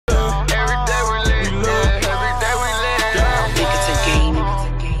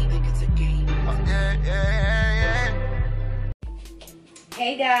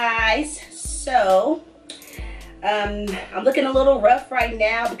guys, so I'm looking a little rough right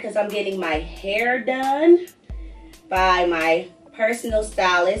now because I'm getting my hair done by my personal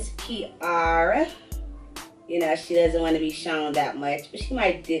stylist, Kiara. You know, she doesn't want to be shown that much, but she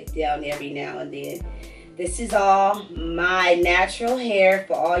might dip down every now and then. This is all my natural hair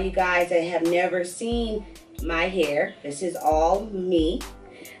for all you guys that have never seen my hair. This is all me.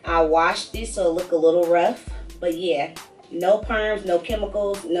 I washed this so it look a little rough, but yeah, no perms, no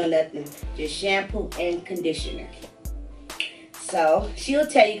chemicals, no nothing. Just shampoo and conditioner. So she'll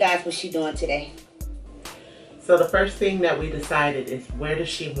tell you guys what she's doing today. So the first thing that we decided is where does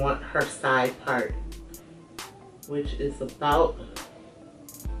she want her side part, which is about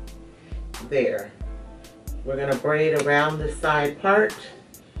there. We're gonna braid around this side part,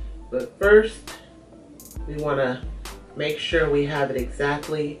 but first we wanna make sure we have it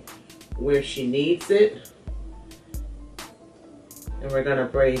exactly where she needs it. And we're gonna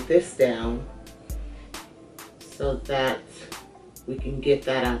braid this down so that we can get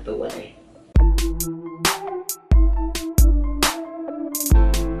that out the way.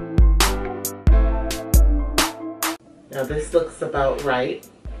 Now this looks about right.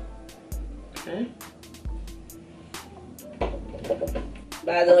 Okay.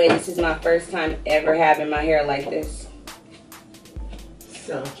 By the way, this is my first time ever having my hair like this.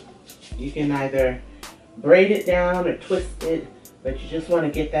 So you can either braid it down or twist it, but you just want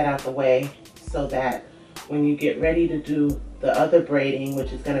to get that out the way so that when you get ready to do the other braiding,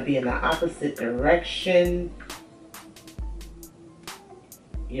 which is going to be in the opposite direction,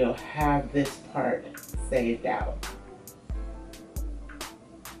 you'll have this part saved out.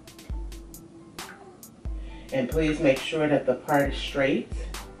 And please make sure that the part is straight.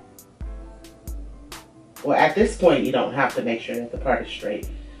 Well, at this point, you don't have to make sure that the part is straight.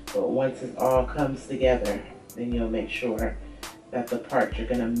 But once it all comes together, then you'll make sure that the part you're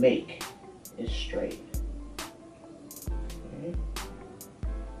gonna make is straight. Okay.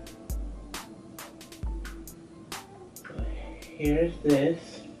 So here's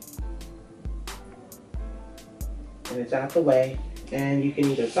this. And it's out the way. And you can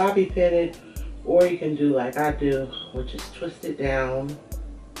either bobby pin it, or you can do like I do, which is twist it down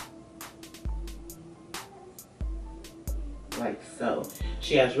like so.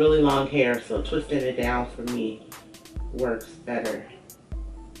 She has really long hair, so twisting it down for me works better.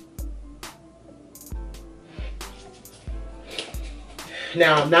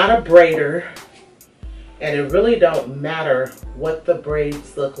 Now, I'm not a braider, and it really don't matter what the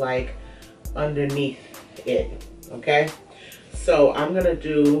braids look like underneath it, okay? So I'm gonna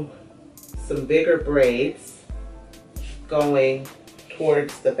do some bigger braids going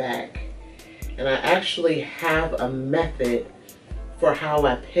towards the back. And I actually have a method for how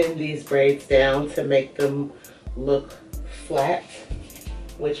I pin these braids down to make them look flat,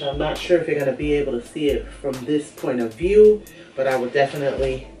 which I'm not sure if you're gonna be able to see it from this point of view, but I will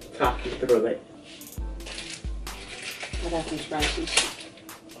definitely talk you through it. I got some scrunchies.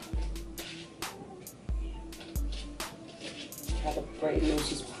 Try to braid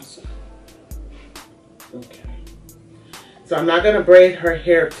loose as possible. Okay. So I'm not gonna braid her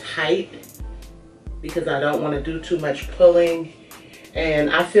hair tight because I don't want to do too much pulling. And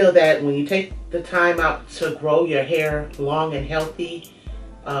I feel that when you take the time out to grow your hair long and healthy,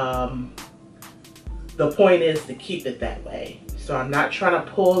 the point is to keep it that way. So I'm not trying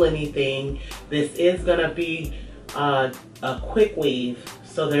to pull anything. This is gonna be a quick weave,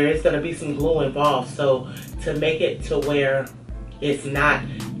 so there is gonna be some glue involved. So to make it to where it's not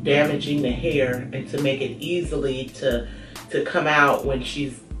damaging the hair and to make it easily to come out when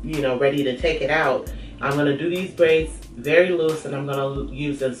she's, you know, ready to take it out, I'm gonna do these braids very loose, and I'm gonna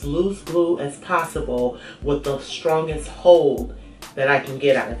use as loose glue as possible with the strongest hold that I can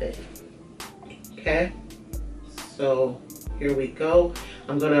get out of it. Okay, so here we go.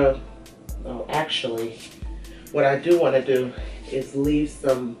 I'm gonna, oh, actually, what I do want to do is leave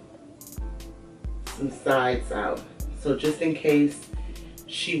some sides out. So just in case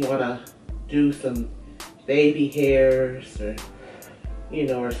she wanna do some baby hairs or, you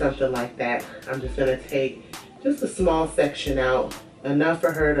know, or something like that, I'm just gonna take just a small section out, enough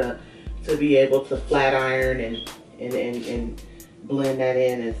for her to be able to flat iron and blend that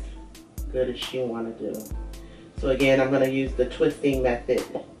in as good as she wanna do. So again, I'm gonna use the twisting method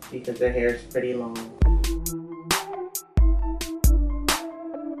because her hair is pretty long.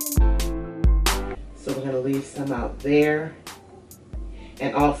 So we're gonna leave some out there.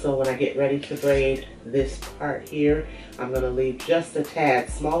 And also when I get ready to braid this part here, I'm gonna leave just a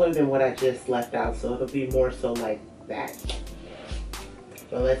tad smaller than what I just left out. So it'll be more so like that.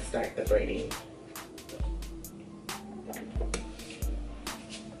 So let's start the braiding.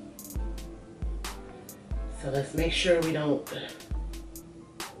 So let's make sure we don't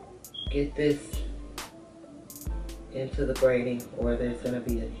get this into the braiding or there's gonna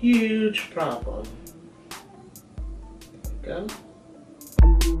be a huge problem. There we go.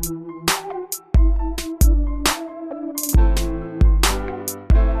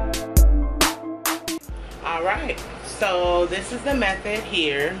 All right, so this is the method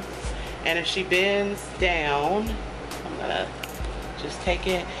here. And if she bends down, I'm gonna just take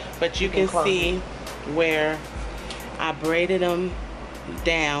it, but you can see where I braided them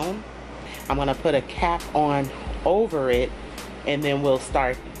down. I'm gonna put a cap on over it, and then we'll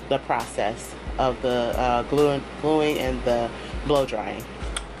start the process of the gluing and the blow drying.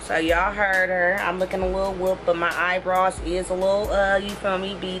 So y'all heard her. I'm looking a little whoop, but my eyebrows is a little, you feel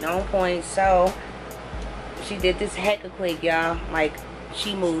me, beat on point. So she did this hecka quick, y'all. Like,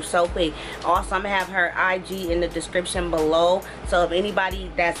 she moves so quick. Also, I'm gonna have her IG in the description below. So if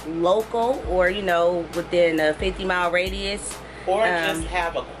anybody that's local or, you know, within a 50-mile radius, or just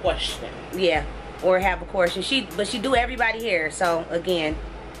have a question. Yeah, or have a question. But she do everybody hair. So again,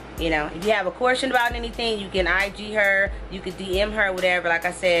 you know, if you have a question about anything, you can IG her, you can DM her, whatever. Like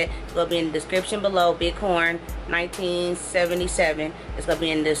I said, it's gonna be in the description below. Bighorn 1977. It's gonna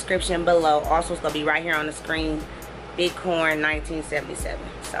be in the description below. Also, it's gonna be right here on the screen. Bighorn 1977.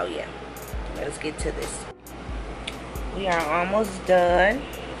 So yeah, let's get to this. We are almost done.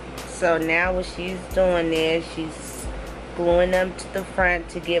 So now what she's doing is she's gluing them to the front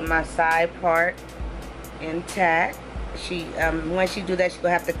to get my side part intact. She once she do that, she's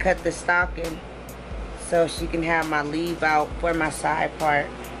gonna have to cut the stocking so she can have my leave out for my side part.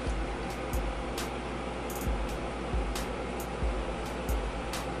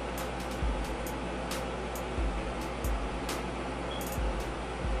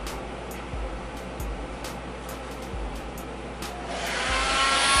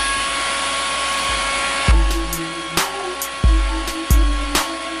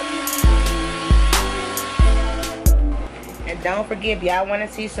 Don't forget, if y'all want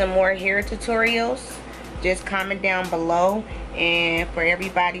to see some more hair tutorials, just comment down below. And for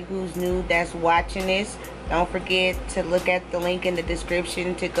everybody who's new that's watching this, don't forget to look at the link in the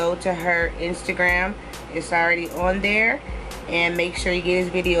description to go to her Instagram. It's already on there. And make sure you give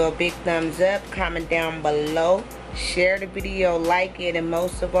this video a big thumbs up, comment down below, share the video, like it, and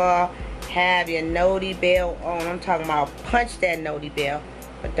most of all, have your noti bell on. I'm talking about punch that noti bell,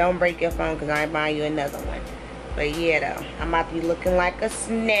 but don't break your phone because I ain't buying you another one. But yeah, though, I'm about to be looking like a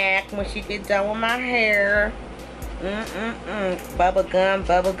snack when she gets done with my hair. Bubble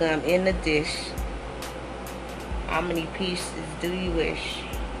gum in the dish. How many pieces do you wish?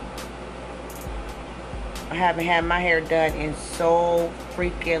 I haven't had my hair done in so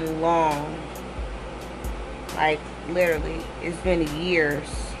freaking long. Like, literally, it's been years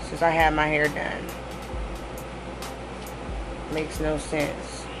since I had my hair done. Makes no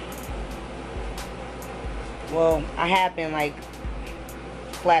sense. Well, I have been like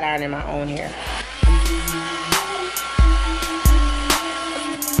flat ironing my own hair.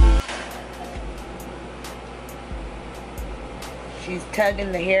 She's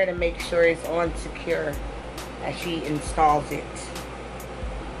tugging the hair to make sure it's on secure as she installs it.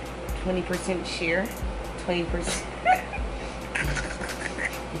 20% shear, 20%.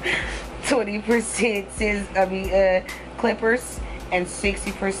 20% clippers, and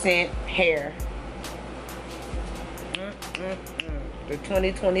 60% hair. The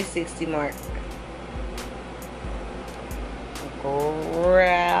 20-20-60 mark.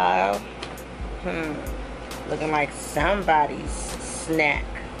 Grab. Looking like somebody's snack.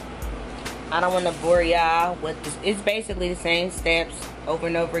 I don't want to bore y'all with this. It's basically the same steps over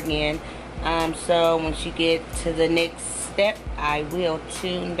and over again. So when she get to the next step, I will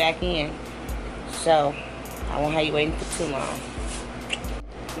tune back in. So I won't have you waiting for too long.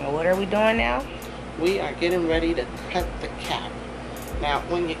 Now, what are we doing now? We are getting ready to cut the cap. Now,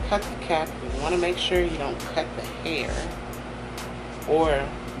 when you cut the cap, you want to make sure you don't cut the hair, or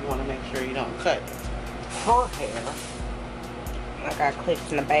you want to make sure you don't cut her hair. I got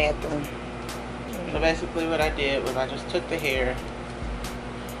clips in the bathroom. So basically what I did was I just took the hair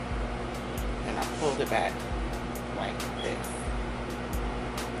and I pulled it back like this.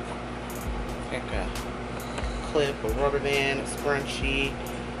 Take a clip, a rubber band, a scrunchie,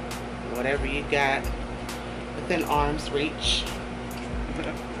 whatever you got within arm's reach.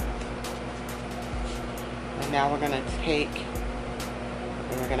 And now we're gonna take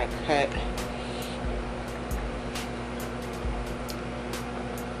and we're gonna cut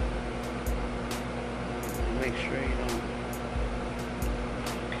make sure you don't.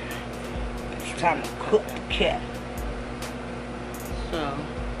 It's time to cook the cat. So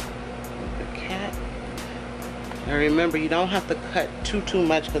with the cat, And remember, you don't have to cut too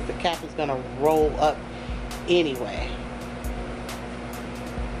much because the cap is gonna roll up anyway.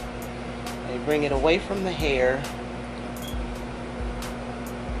 You bring it away from the hair,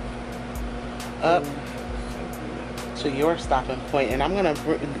 up to your stopping point, and I'm gonna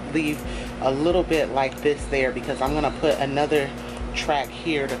leave a little bit like this there because I'm gonna put another track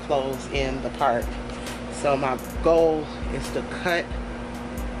here to close in the part. So my goal is to cut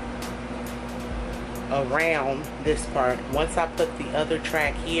around this part. Once I put the other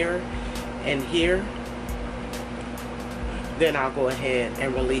track here and here, then I'll go ahead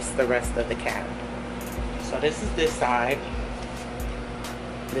and release the rest of the cap. So this is this side.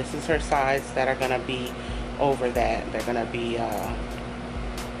 This is her sides that are gonna be over that. They're gonna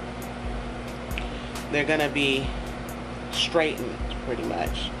be straightened pretty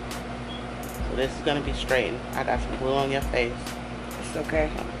much. So this is gonna be straightened. I got some glue on your face. It's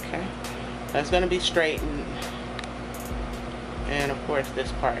okay. Okay. That's gonna be straightened. And of course this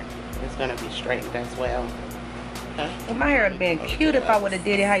part is gonna be straightened as well. Okay. Well, my hair would have been cute if I would have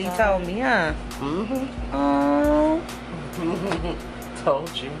did it how you told me, huh? Mm-hmm. Oh. Told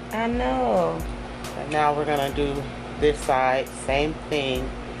you. I know. And now we're gonna do this side, same thing.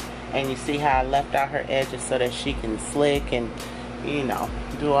 And you see how I left out her edges so that she can slick and, you know,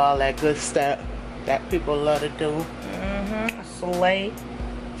 do all that good stuff that people love to do. Mm-hmm. Slay.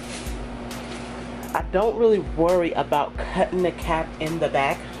 I don't really worry about cutting the cap in the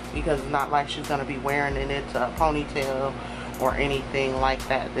back because it's not like she's gonna be wearing it into a ponytail or anything like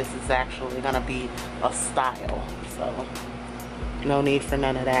that. This is actually gonna be a style, so no need for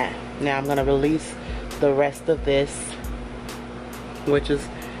none of that. Now I'm gonna release the rest of this, which is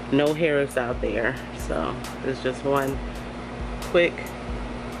no hairs out there. So it's just one quick,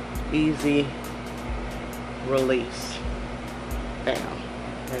 easy release. Bam.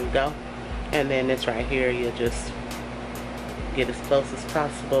 There you go. And then this right here, you just get as close as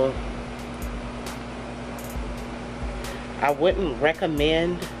possible. I wouldn't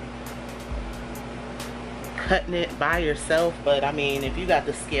recommend cutting it by yourself, but I mean, if you got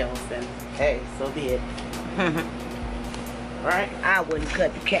the skills, then hey, so be it. Right? I wouldn't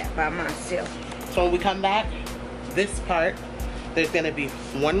cut the cap by myself. So when we come back, this part, there's gonna be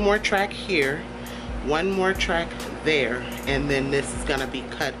one more track here, one more track there, and then this is gonna be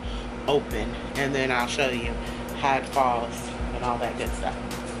cut open, and then I'll show you how it falls and all that good stuff.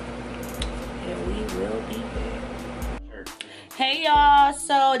 And we will be there. Hey y'all,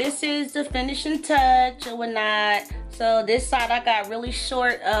 so this is the finishing touch or whatnot. So this side I got really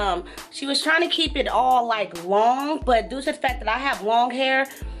short. She was trying to keep it all like long, but due to the fact that I have long hair,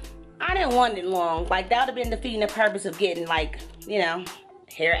 I didn't want it long. Like that would have been defeating the purpose of getting like, you know,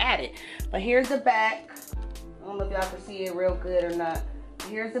 hair added. But here's the back. I don't know if y'all can see it real good or not.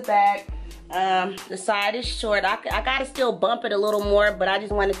 Here's the back. The side is short. I gotta still bump it a little more, but I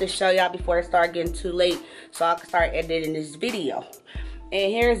just wanted to show y'all before it started getting too late so I can start editing this video.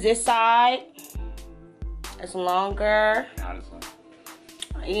 And here's this side. It's longer.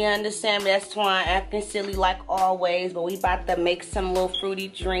 You understand me? That's why I'm acting silly like always, but we about to make some little fruity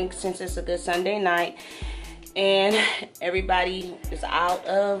drinks since it's a good Sunday night. And everybody is out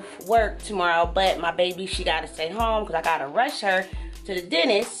of work tomorrow, but my baby, she gotta stay home because I gotta rush her to the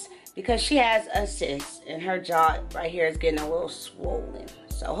dentist because she has a cyst and her jaw right here is getting a little swollen.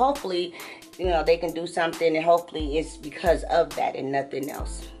 So hopefully, you know, they can do something, and hopefully it's because of that and nothing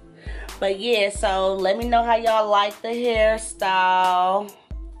else. But yeah, so let me know how y'all like the hairstyle.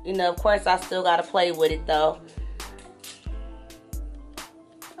 You know, of course I still gotta play with it though.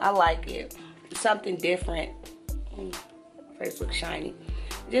 I like it. Something different. Face looks shiny.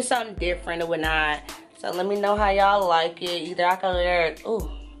 Just something different or whatnot. So let me know how y'all like it. Either I can wear it, ooh,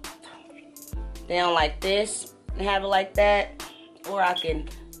 down like this and have it like that, or I can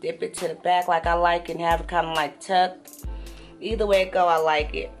dip it to the back like I like and have it kind of like tucked. Either way it go, I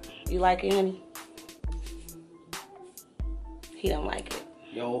like it. You like it, honey? He don't like it.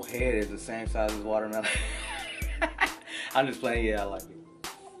 Your head is the same size as watermelon. I'm just playing. Yeah, I like it.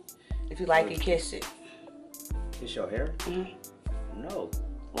 If you like it, kiss it. Kiss your hair? Mm-hmm. No.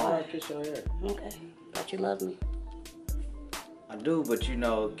 Why? Why kiss your hair? Okay. Thought you loved me. I do, but you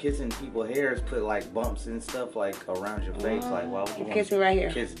know, kissing people's hairs put like bumps and stuff like around your face. Like, why would you want kiss me right here?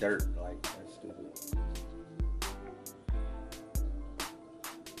 Kiss dirt? Like, that's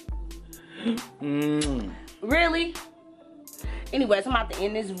stupid. Really? Anyways, I'm about to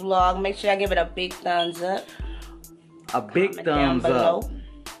end this vlog. Make sure I give it a big thumbs up. A big thumbs up.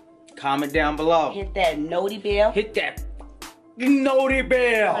 Comment down below. Hit that noti bell. Hit that noti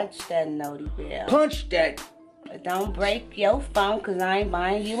bell. Punch that noti bell. Punch that Don't break your phone, because I ain't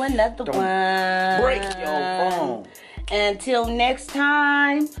buying you another one. Break your phone. Until next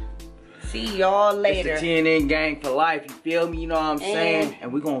time, see y'all later. It's the TNN gang for life, you feel me? You know what I'm saying?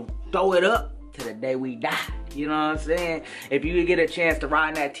 And we're going to throw it up to the day we die. You know what I'm saying? If you get a chance to ride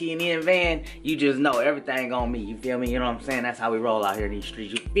in that TNN van, you just know everything on me. You feel me? You know what I'm saying? That's how we roll out here in these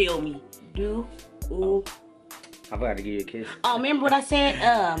streets. You feel me? I forgot to give you a kiss. Oh, remember what I said?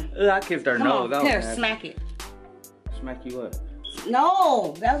 I kissed her nose. Come on, here, smack it. Smack you up?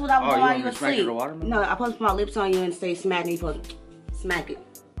 No, that's what I was you while want you me were to smack asleep. your watermelon? No, I supposed to put my lips on you and say smack, and you supposed to smack it.